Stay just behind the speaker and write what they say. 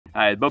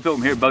Hi, Beaux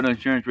here, Beaux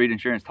Insurance, Read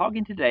Insurance,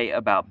 talking today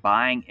about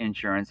buying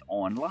insurance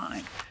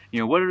online.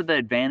 What are the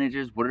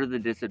advantages? What are the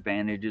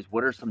disadvantages?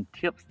 What are some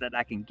tips that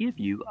I can give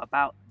you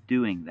about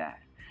doing that?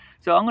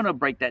 So I'm going to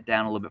break that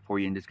down a little bit for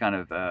you and just kind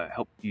of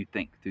help you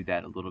think through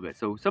that a little bit.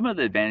 So some of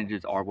the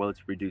advantages are, well,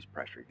 it's reduced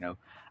pressure.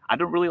 I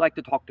don't really like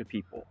to talk to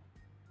people.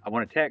 I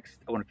want to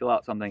text, I want to fill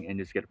out something and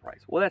just get a price.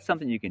 Well, that's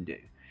something you can do.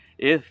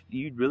 If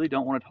you really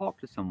don't want to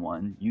talk to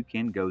someone, you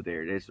can go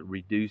there. There's a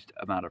reduced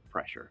amount of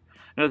pressure.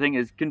 Another thing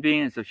is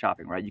convenience of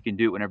shopping, right? You can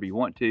do it whenever you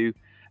want to,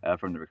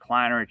 from the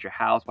recliner at your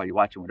house while you're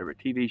watching whatever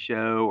TV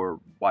show,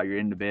 or while you're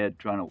in the bed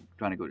trying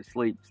to go to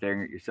sleep,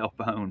 staring at your cell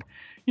phone.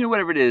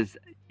 Whatever it is,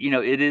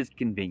 it is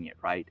convenient,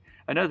 right?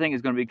 Another thing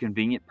is going to be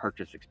convenient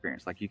purchase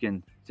experience. Like you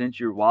can,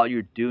 while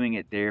you're doing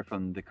it there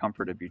from the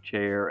comfort of your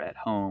chair at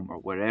home or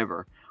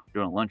whatever,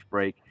 during a lunch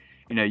break,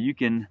 you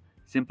can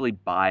simply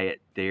buy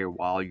it there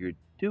while you're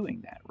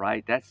doing that,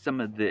 right? That's some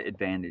of the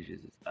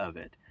advantages of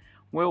it.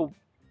 Well,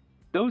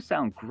 those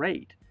sound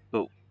great,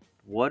 but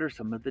what are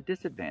some of the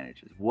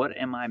disadvantages? What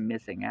am I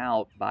missing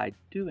out by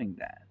doing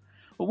that?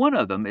 Well, one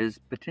of them is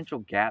potential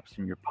gaps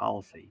in your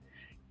policy.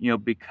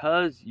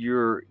 Because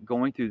you're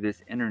going through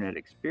this internet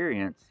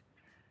experience,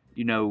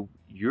 you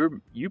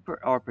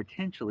are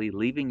potentially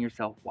leaving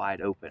yourself wide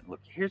open.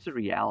 Look, here's the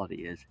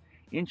reality is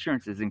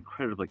insurance is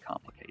incredibly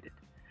complicated.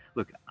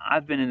 Look,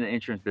 I've been in the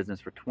insurance business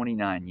for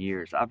 29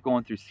 years. I've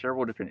gone through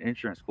several different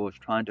insurance schools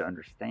trying to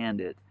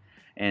understand it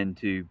and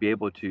to be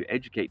able to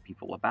educate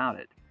people about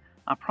it.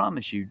 I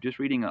promise you, just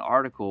reading an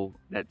article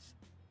that's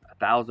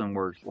 1,000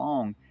 words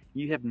long,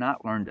 you have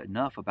not learned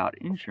enough about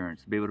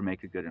insurance to be able to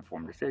make a good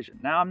informed decision.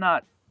 Now, I'm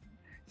not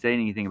saying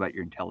anything about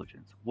your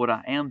intelligence. What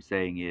I am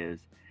saying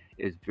is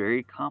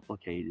very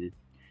complicated,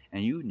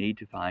 and you need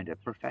to find a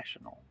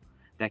professional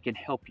that can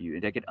help you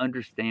and that can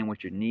understand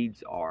what your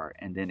needs are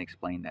and then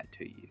explain that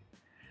to you.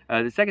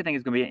 The second thing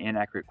is going to be an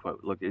inaccurate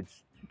quote. Look,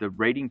 the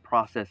rating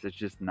process is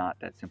just not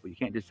that simple. You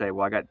can't just say,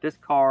 well, I got this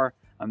car,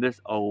 I'm this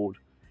old,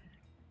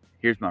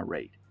 here's my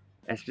rate.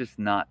 That's just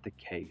not the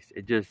case.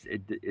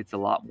 It's a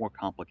lot more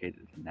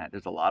complicated than that.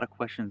 There's a lot of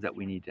questions that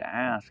we need to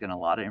ask and a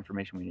lot of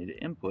information we need to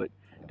input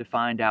to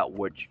find out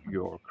what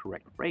your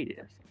correct rate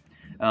is.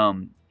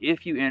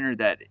 If you enter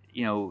that,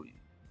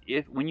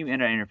 when you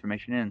enter that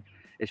information in,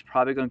 it's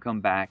probably going to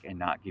come back and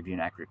not give you an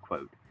accurate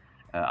quote.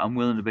 I'm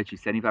willing to bet you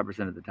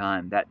 75% of the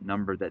time that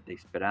number that they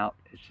spit out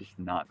is just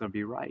not going to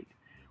be right.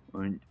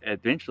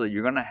 Eventually,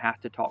 you're going to have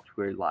to talk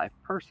to a live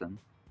person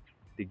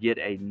to get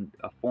a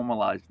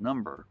formalized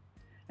number,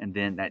 and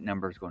then that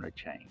number is going to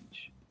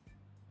change,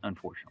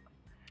 unfortunately.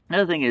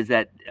 Another thing is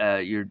that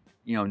you're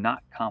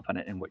not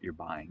confident in what you're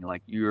buying.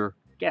 Like you're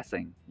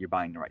guessing you're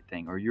buying the right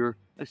thing, or you're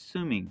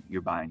assuming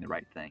you're buying the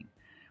right thing.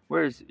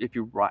 Whereas if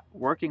you're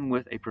working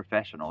with a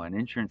professional, an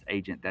insurance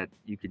agent that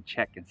you can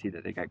check and see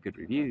that they got good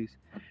reviews,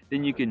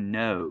 then you can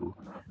know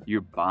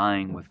you're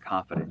buying with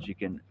confidence. You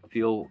can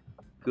feel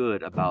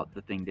good about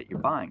the thing that you're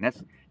buying.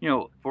 That's,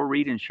 for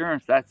Read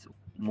Insurance, that's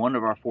one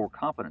of our 4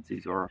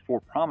 competencies, or our 4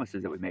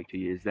 promises that we make to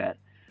you, is that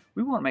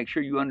we want to make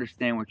sure you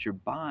understand what you're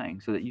buying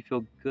so that you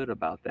feel good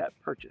about that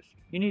purchase.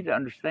 You need to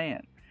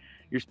understand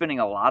you're spending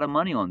a lot of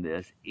money on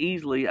this,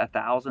 easily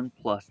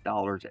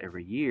 $1,000+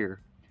 every year.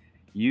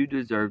 You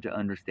deserve to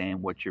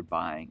understand what you're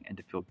buying and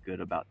to feel good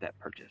about that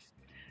purchase.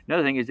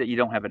 Another thing is that you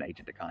don't have an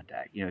agent to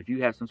contact. If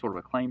you have some sort of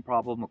a claim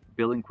problem, a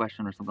billing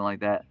question or something like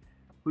that,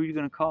 who are you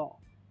going to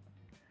call?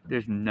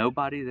 There's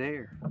nobody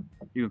there.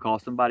 You can call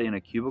somebody in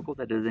a cubicle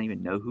that doesn't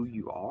even know who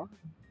you are.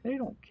 They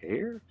don't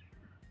care.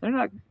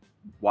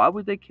 Why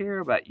would they care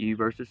about you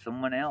versus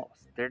someone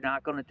else? They're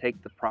not going to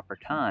take the proper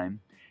time,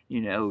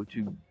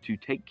 to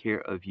take care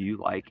of you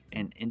like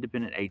an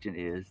independent agent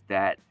is,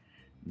 that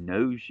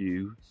knows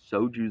you,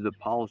 sold you the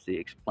policy,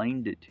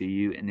 explained it to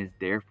you, and is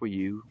there for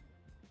you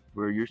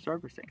where you're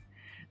servicing.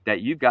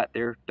 That you've got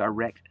their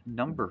direct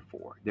number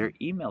for, their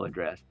email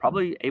address,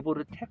 probably able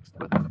to text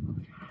with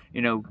them.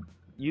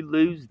 You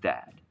lose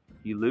that.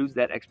 You lose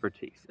that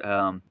expertise.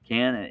 Can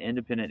an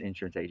independent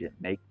insurance agent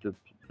make the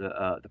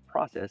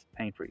process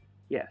pain-free?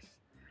 Yes.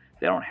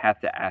 They don't have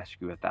to ask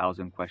you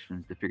 1,000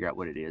 questions to figure out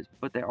what it is,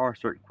 but there are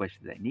certain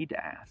questions they need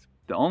to ask.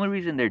 The only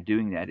reason they're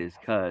doing that is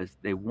because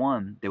they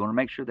want to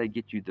make sure they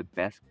get you the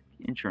best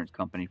insurance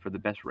company for the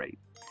best rate.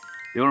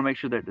 They want to make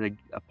sure that they're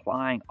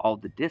applying all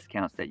the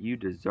discounts that you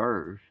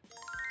deserve.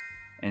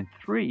 And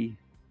 3,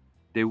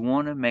 they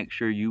want to make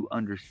sure you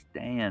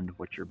understand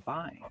what you're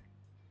buying.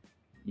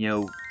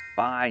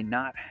 By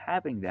not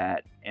having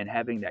that and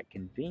having that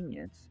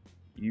convenience,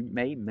 you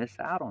may miss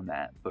out on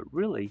that. But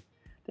really,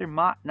 they're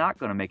not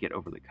going to make it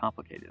overly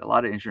complicated. A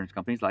lot of insurance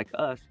companies like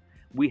us,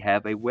 we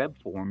have a web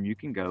form you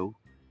can go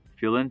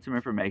fill in some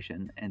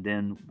information, and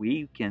then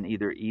we can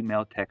either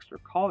email, text, or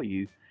call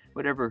you,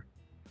 whatever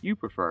you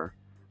prefer,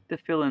 to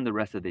fill in the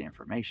rest of the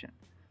information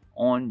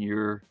on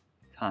your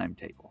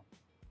timetable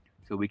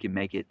so we can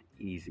make it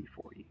easy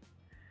for you.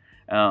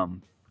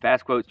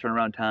 Fast quotes,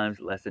 turnaround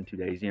times, less than 2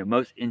 days.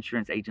 Most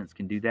insurance agents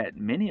can do that.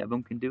 Many of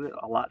them can do it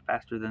a lot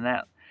faster than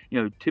that,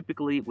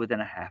 typically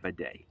within a half a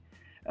day.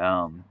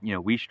 You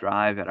know, we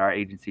strive at our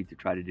agency to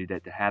try to do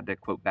that, to have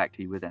that quote back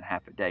to you within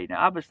half a day.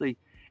 Now, obviously,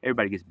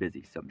 everybody gets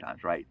busy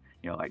sometimes, right?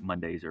 You know, like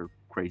Mondays are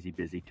crazy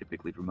busy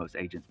typically for most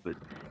agents, but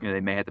you know,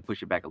 they may have to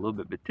push it back a little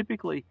bit. But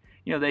typically,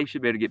 you know, they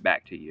should be able to get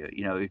back to you.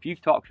 You know, if you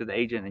talk to the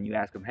agent and you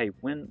ask them, hey,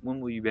 when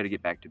will you be able to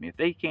get back to me? If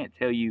they can't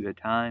tell you a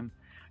time,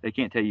 they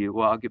can't tell you,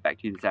 well, I'll get back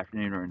to you this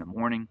afternoon or in the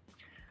morning.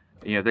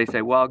 You know, if they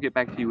say, well, I'll get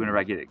back to you whenever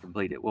I get it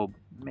completed. Well,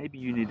 maybe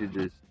you need to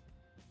just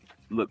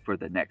look for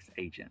the next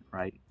agent,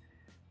 right?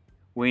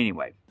 Well,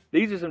 anyway,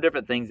 these are some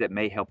different things that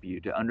may help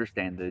you to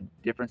understand the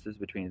differences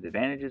between the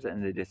advantages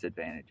and the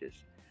disadvantages.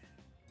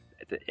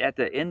 At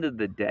the end of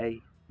the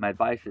day, my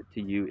advice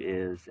to you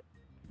is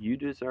you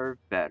deserve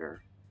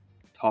better.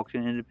 Talk to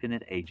an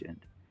independent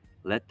agent.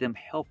 Let them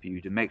help you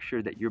to make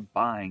sure that you're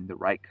buying the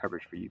right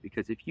coverage for you.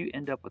 Because if you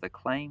end up with a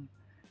claim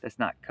that's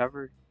not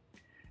covered,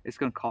 it's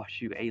going to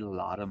cost you a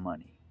lot of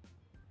money.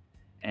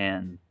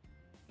 And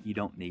you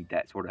don't need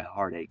that sort of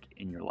heartache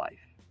in your life.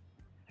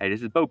 Hey,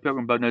 this is Beaux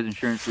Pilgrim, Beaux Knows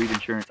Insurance, Read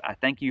Insurance. I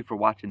thank you for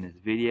watching this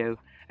video.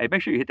 Hey,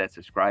 make sure you hit that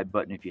subscribe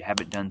button if you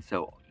haven't done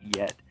so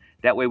yet.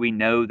 That way we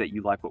know that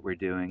you like what we're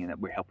doing and that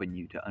we're helping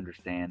you to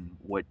understand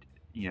what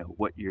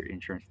your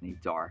insurance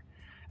needs are.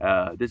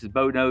 This is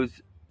Beaux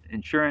Knows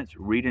Insurance,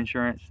 Read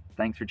Insurance.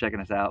 Thanks for checking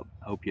us out.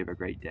 I hope you have a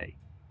great day.